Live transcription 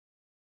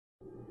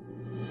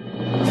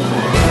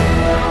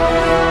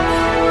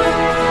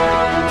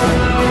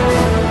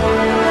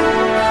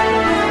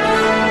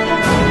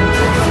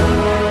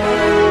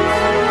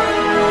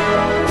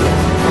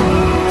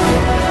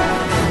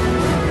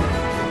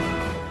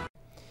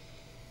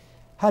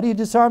How do you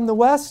disarm the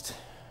West?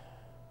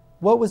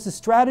 What was the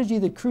strategy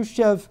that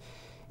Khrushchev,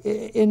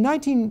 in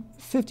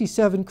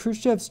 1957,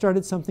 Khrushchev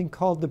started something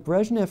called the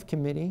Brezhnev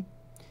Committee,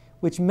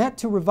 which met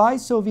to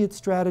revise Soviet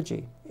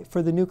strategy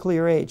for the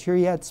nuclear age. Here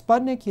you had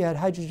Sputnik, you had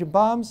hydrogen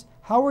bombs.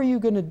 How are you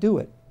going to do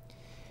it?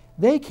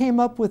 They came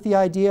up with the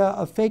idea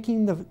of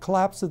faking the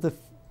collapse of the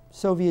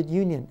Soviet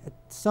Union at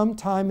some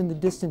time in the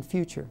distant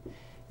future.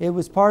 It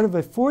was part of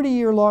a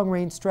 40-year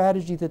long-range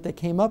strategy that they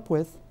came up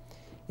with,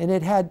 and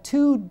it had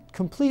two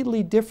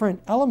completely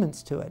different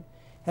elements to it.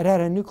 It had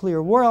a nuclear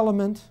war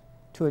element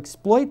to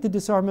exploit the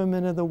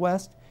disarmament of the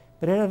West,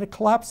 but it had a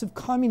collapse of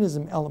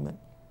communism element.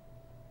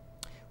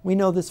 We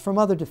know this from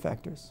other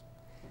defectors.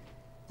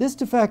 This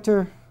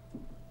defector,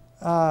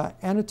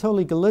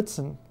 Anatoly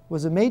Golitsyn,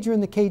 was a major in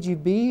the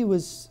KGB. He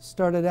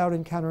started out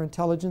in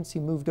counterintelligence. He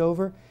moved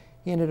over.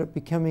 He ended up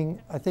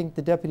becoming, I think,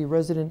 the deputy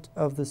resident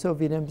of the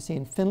Soviet embassy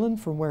in Finland,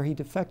 from where he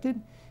defected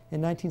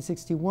in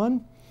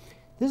 1961.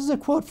 This is a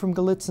quote from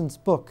Golitsyn's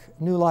book,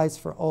 New Lies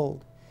for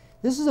Old.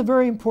 This is a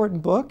very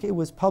important book. It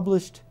was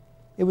published,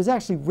 it was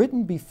actually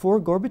written before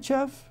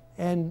Gorbachev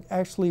and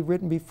actually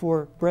written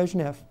before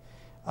Brezhnev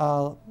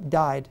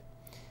died.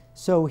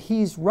 So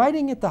he's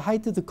writing at the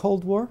height of the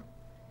Cold War,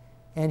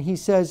 and he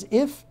says,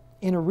 if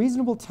in a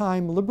reasonable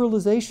time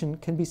liberalization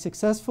can be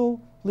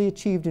successfully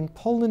achieved in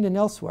Poland and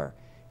elsewhere,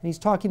 and he's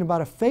talking about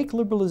a fake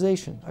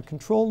liberalization, a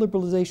controlled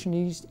liberalization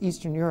in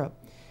Eastern Europe,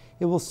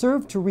 it will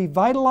serve to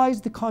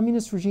revitalize the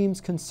communist regimes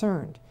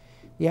concerned.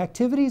 The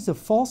activities of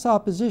false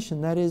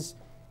opposition, that is,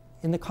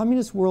 in the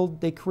communist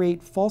world, they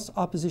create false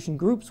opposition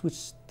groups,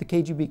 which the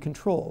KGB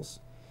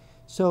controls.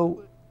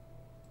 So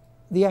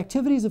the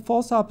activities of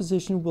false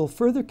opposition will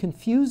further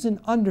confuse and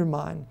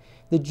undermine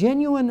the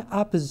genuine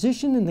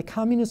opposition in the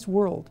communist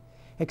world.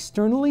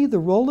 Externally, the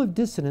role of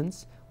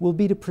dissidents will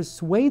be to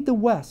persuade the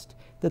West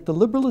that the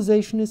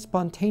liberalization is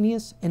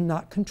spontaneous and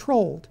not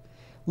controlled.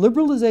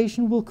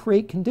 Liberalization will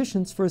create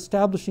conditions for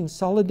establishing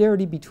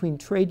solidarity between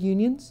trade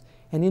unions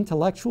and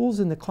intellectuals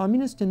in the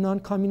communist and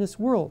non-communist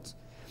worlds.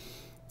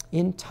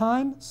 In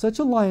time, such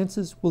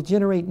alliances will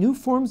generate new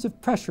forms of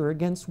pressure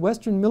against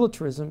Western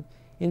militarism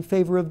in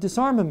favor of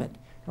disarmament.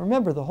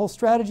 Remember, the whole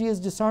strategy is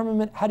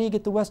disarmament. How do you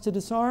get the West to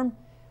disarm?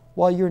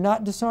 While you're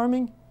not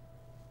disarming,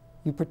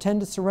 you pretend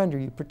to surrender.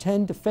 You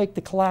pretend to fake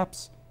the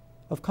collapse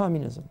of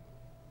communism.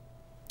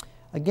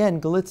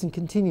 Again, Golitsyn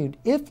continued,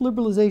 if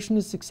liberalization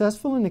is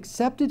successful and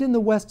accepted in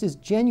the West as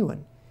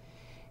genuine,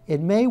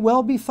 it may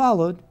well be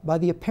followed by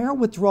the apparent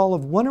withdrawal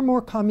of one or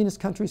more communist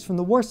countries from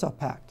the Warsaw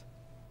Pact.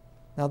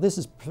 Now this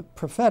is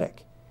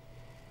prophetic.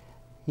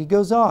 He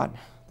goes on,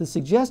 the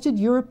suggested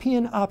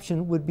European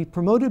option would be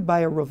promoted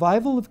by a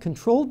revival of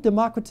controlled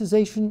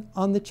democratization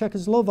on the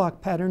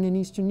Czechoslovak pattern in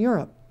Eastern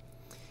Europe,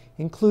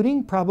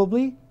 including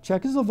probably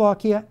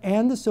Czechoslovakia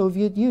and the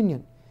Soviet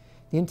Union.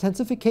 The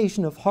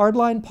intensification of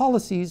hardline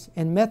policies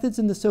and methods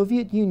in the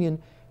Soviet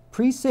Union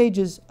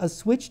presages a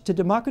switch to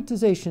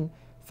democratization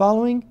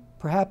following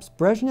perhaps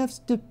Brezhnev's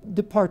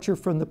departure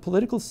from the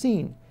political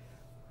scene.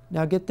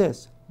 Now get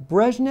this,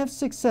 Brezhnev's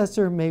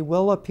successor may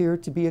well appear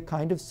to be a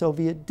kind of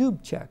Soviet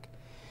Dubček.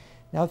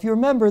 Now if you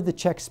remember the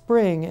Czech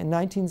Spring in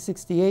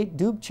 1968,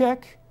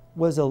 Dubček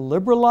was a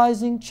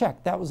liberalizing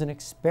Czech. That was an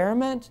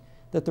experiment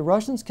that the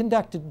Russians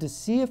conducted to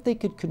see if they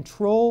could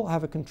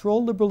have a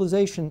controlled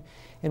liberalization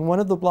in one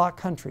of the bloc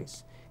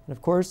countries. And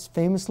of course,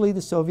 famously,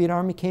 the Soviet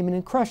army came in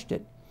and crushed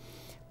it.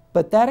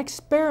 But that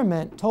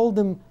experiment told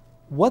them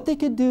what they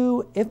could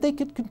do, if they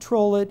could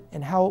control it,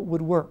 and how it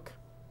would work.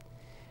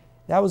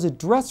 That was a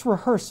dress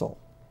rehearsal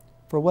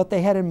for what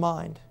they had in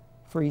mind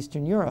for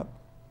Eastern Europe.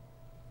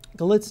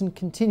 Golitsyn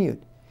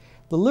continued,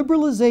 the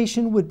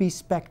liberalization would be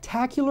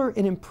spectacular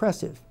and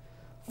impressive.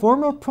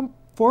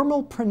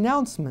 Formal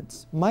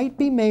pronouncements might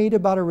be made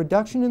about a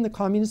reduction in the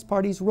Communist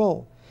Party's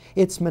role.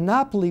 Its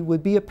monopoly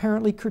would be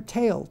apparently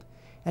curtailed.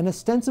 An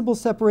ostensible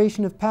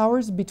separation of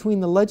powers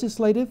between the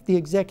legislative, the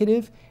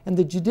executive, and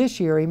the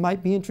judiciary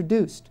might be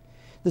introduced.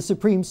 The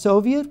Supreme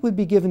Soviet would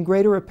be given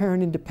greater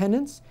apparent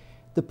independence.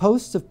 The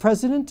posts of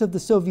President of the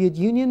Soviet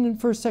Union and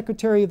First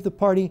Secretary of the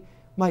Party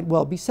might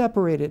well be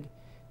separated.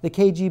 The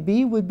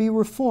KGB would be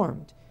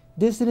reformed.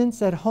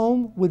 Dissidents at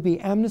home would be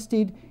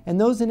amnestied, and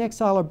those in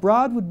exile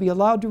abroad would be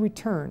allowed to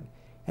return,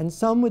 and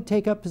some would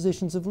take up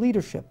positions of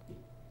leadership.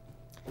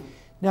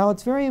 Now,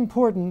 it's very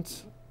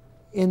important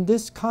in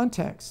this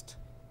context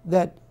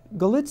that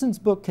Golitsyn's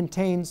book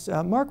contains,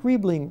 Mark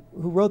Riebling,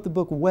 who wrote the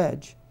book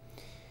Wedge,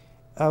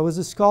 was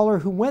a scholar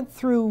who went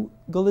through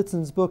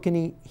Golitsyn's book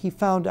and he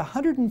found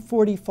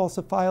 140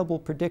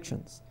 falsifiable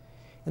predictions.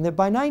 And that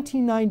by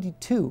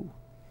 1992,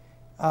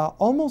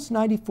 almost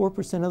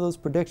 94% of those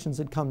predictions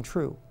had come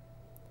true.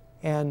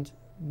 And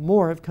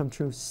more have come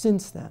true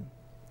since then.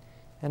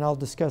 And I'll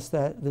discuss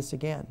this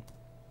again.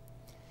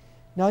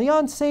 Now,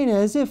 Jan Sejna,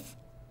 as if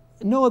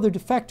no other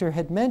defector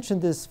had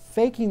mentioned this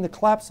faking the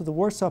collapse of the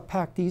Warsaw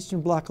Pact, the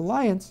Eastern Bloc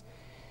alliance,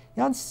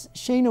 Jan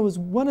Sejna was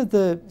one of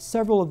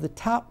several of the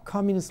top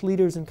communist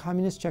leaders in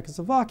communist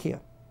Czechoslovakia.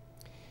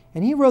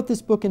 And he wrote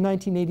this book in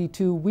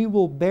 1982, We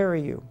Will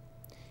Bury You.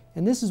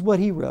 And this is what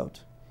he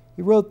wrote.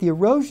 He wrote, "The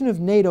erosion of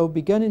NATO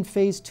begun in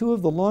phase 2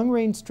 of the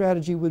long-range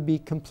strategy would be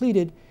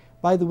completed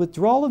by the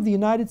withdrawal of the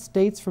United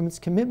States from its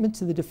commitment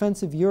to the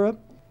defense of Europe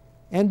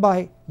and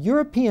by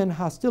European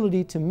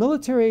hostility to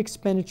military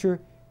expenditure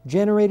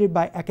generated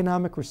by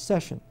economic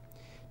recession.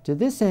 To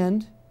this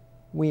end,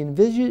 we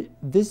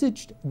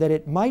envisaged that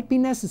it might be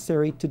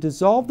necessary to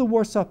dissolve the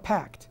Warsaw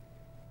Pact,"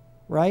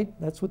 right?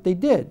 That's what they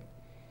did.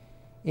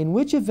 "In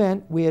which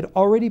event we had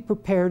already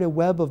prepared a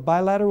web of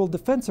bilateral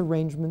defense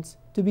arrangements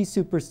to be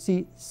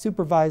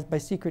supervised by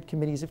secret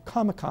committees of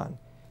Comecon."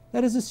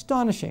 That is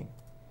astonishing.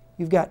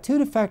 You've got two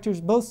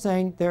defectors both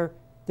saying they're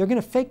going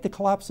to fake the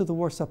collapse of the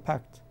Warsaw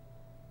Pact,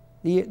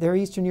 their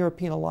Eastern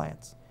European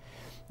alliance.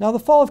 Now, the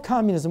fall of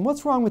communism.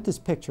 What's wrong with this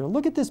picture?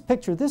 Look at this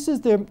picture. This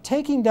is them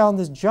taking down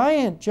this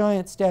giant,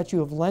 giant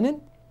statue of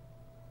Lenin.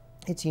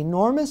 It's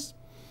enormous.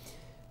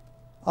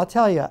 I'll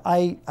tell you,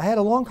 I had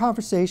a long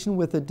conversation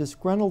with a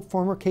disgruntled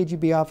former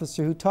KGB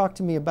officer who talked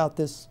to me about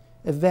this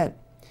event.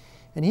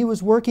 And he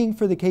was working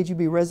for the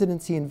KGB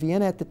residency in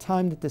Vienna at the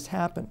time that this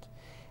happened.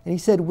 And he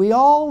said, we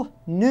all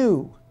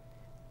knew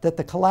that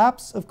the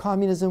collapse of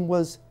communism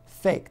was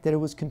fake, that it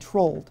was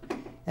controlled.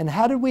 And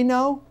how did we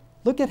know?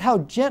 Look at how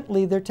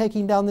gently they're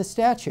taking down this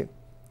statue.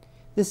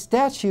 This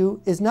statue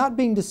is not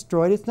being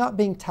destroyed, it's not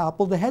being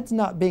toppled, the head's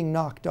not being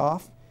knocked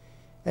off,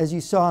 as you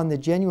saw in the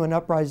genuine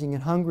uprising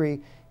in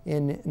Hungary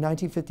in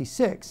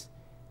 1956.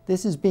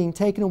 This is being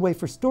taken away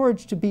for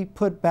storage to be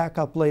put back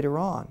up later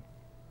on.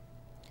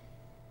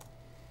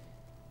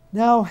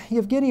 Now,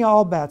 Yevgenia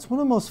Albatz, one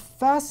of the most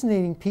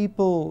fascinating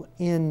people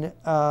in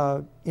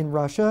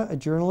Russia, a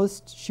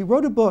journalist. She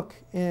wrote a book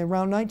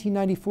around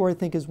 1994, I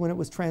think is when it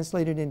was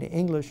translated into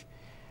English,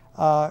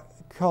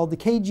 called The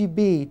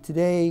KGB,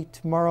 Today,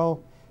 Tomorrow,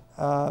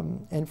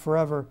 and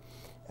Forever.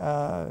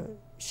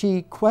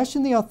 She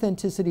questioned the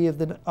authenticity of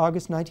the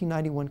August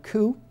 1991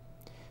 coup.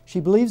 She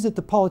believes that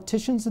the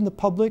politicians and the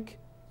public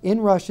in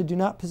Russia do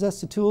not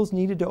possess the tools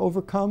needed to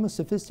overcome a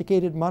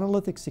sophisticated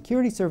monolithic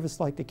security service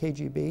like the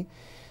KGB.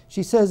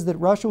 She says that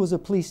Russia was a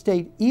police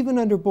state even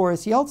under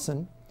Boris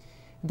Yeltsin,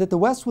 that the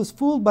West was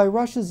fooled by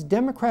Russia's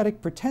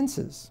democratic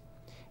pretenses,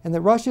 and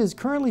that Russia is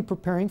currently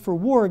preparing for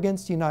war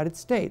against the United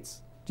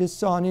States. Just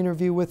saw an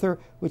interview with her,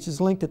 which is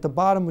linked at the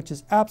bottom, which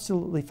is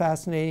absolutely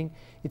fascinating.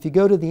 If you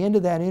go to the end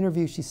of that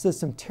interview, she says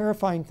some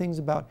terrifying things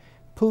about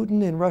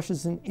Putin and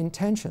Russia's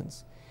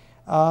intentions.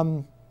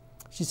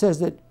 She says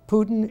that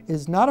Putin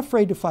is not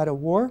afraid to fight a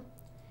war,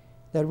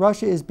 that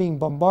Russia is being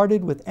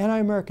bombarded with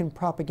anti-American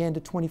propaganda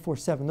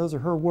 24/7. Those are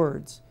her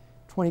words,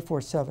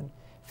 24/7.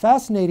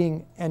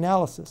 Fascinating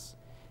analysis.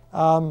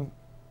 Now,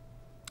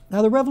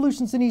 the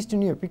revolutions in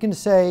Eastern Europe, you're going to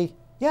say,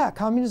 yeah,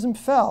 communism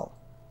fell.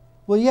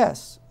 Well,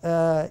 yes,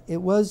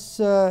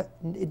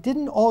 it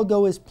didn't all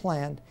go as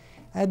planned.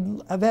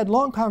 I've had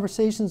long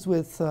conversations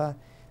with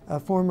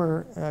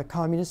former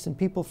communists and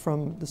people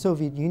from the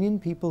Soviet Union,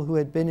 people who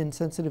had been in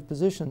sensitive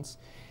positions.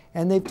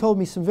 And they've told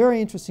me some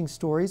very interesting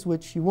stories,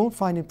 which you won't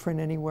find in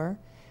print anywhere.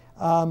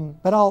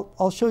 But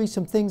I'll show you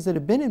some things that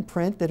have been in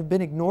print that have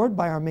been ignored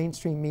by our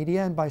mainstream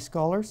media and by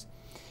scholars.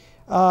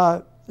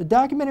 The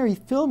documentary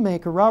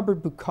filmmaker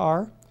Robert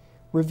Buchar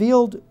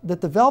revealed that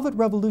the Velvet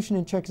Revolution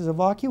in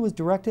Czechoslovakia was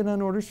directed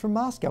on orders from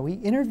Moscow. He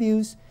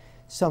interviews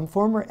some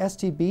former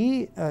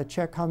STB,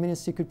 Czech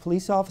Communist secret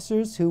police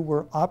officers who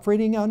were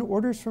operating on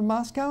orders from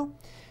Moscow.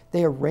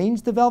 They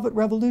arranged the Velvet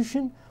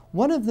Revolution.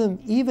 One of them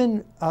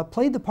even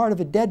played the part of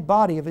a dead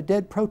body, of a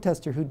dead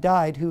protester who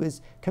died, who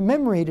is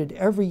commemorated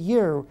every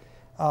year.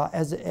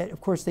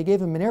 Of course, they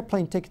gave him an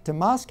airplane ticket to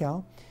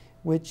Moscow,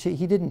 which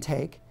he didn't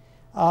take.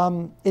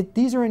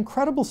 These are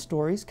incredible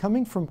stories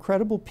coming from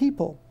credible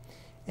people.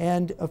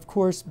 And of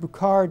course,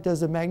 Buchar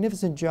does a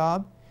magnificent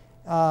job.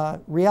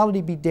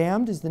 Reality Be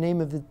Damned is the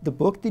name of the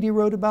book that he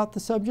wrote about the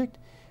subject.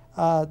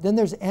 Then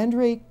there's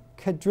Andrei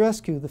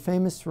Cadrescu, the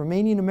famous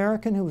Romanian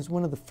American who was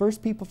one of the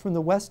first people from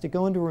the West to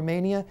go into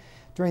Romania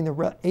during the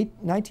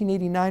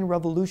 1989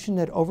 revolution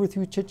that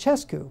overthrew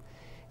Ceausescu.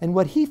 And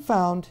what he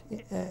found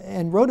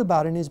and wrote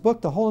about in his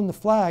book, The Hole in the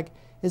Flag,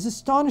 is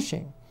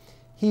astonishing.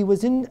 He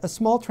was in a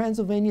small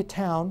Transylvania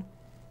town.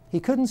 He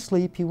couldn't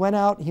sleep. He went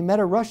out. He met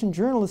a Russian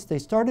journalist. They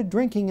started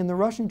drinking, and the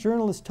Russian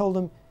journalist told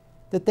him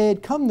that they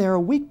had come there a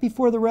week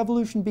before the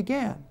revolution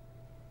began.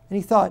 And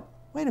he thought,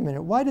 wait a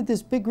minute, why did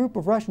this big group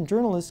of Russian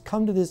journalists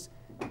come to this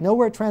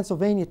nowhere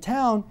Transylvania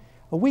town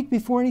a week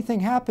before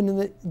anything happened?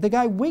 And the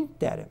guy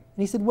winked at him.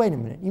 And he said, wait a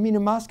minute, you mean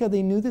in Moscow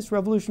they knew this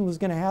revolution was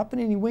going to happen?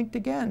 And he winked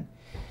again.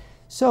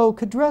 So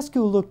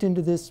Cadrescu looked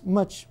into this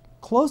much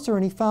closer,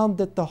 and he found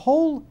that the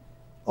whole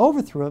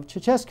overthrow of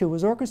Ceausescu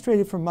was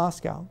orchestrated from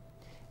Moscow.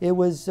 It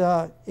was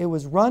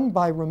run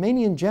by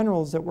Romanian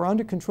generals that were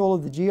under control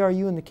of the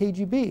GRU and the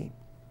KGB.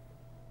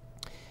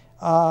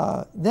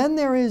 Then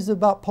there is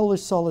about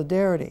Polish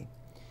solidarity.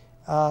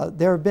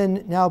 There have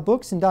been now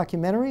books and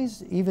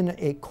documentaries, even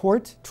a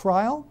court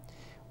trial,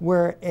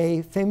 where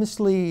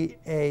famously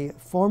a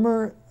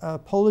former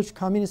Polish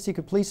communist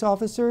secret police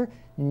officer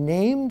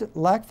named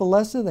Lech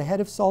Walesa, the head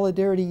of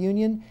Solidarity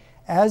Union,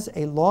 as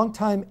a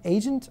longtime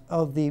agent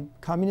of the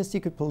communist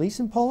secret police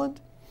in Poland.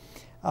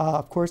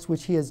 of course,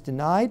 which he has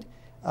denied.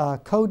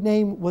 Code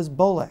name was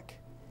Bolek.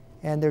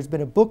 And there's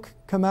been a book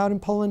come out in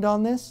Poland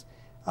on this.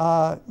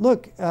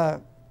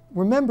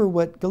 Remember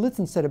what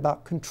Golitsyn said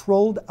about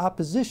controlled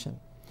opposition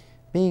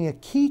being a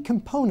key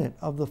component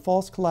of the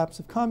false collapse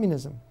of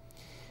communism.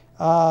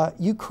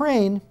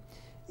 Ukraine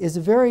is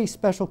a very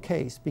special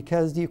case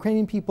because the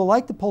Ukrainian people,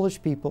 like the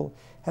Polish people,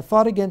 have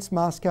fought against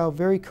Moscow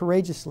very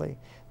courageously.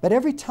 But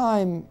every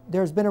time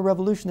there's been a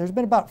revolution, there's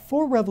been about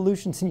 4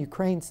 revolutions in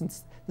Ukraine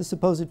since the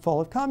supposed fall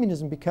of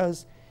communism,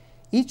 because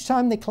each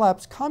time they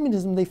collapse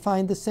communism, they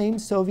find the same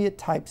Soviet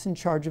types in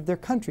charge of their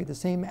country, the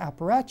same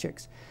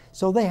apparatchiks.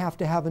 So they have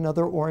to have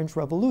another Orange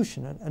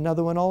Revolution,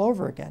 another one all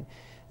over again.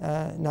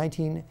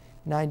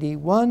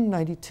 1991,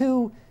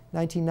 92,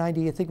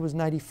 1990, I think it was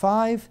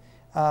 95,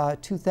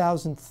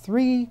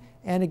 2003,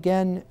 and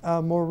again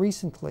more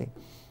recently.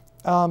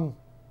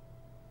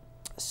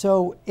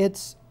 So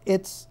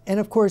and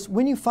of course,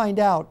 when you find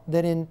out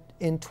that in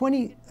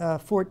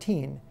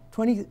 2014,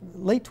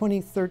 late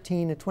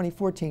 2013 and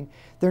 2014,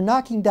 they're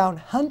knocking down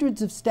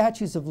hundreds of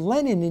statues of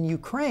Lenin in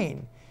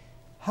Ukraine.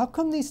 How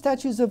come these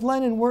statues of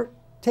Lenin weren't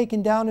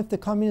taken down if the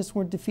communists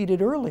weren't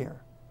defeated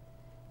earlier?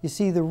 You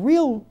see, the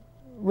real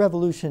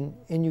revolution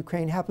in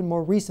Ukraine happened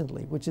more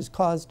recently, which has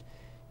caused,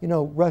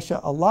 Russia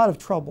a lot of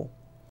trouble.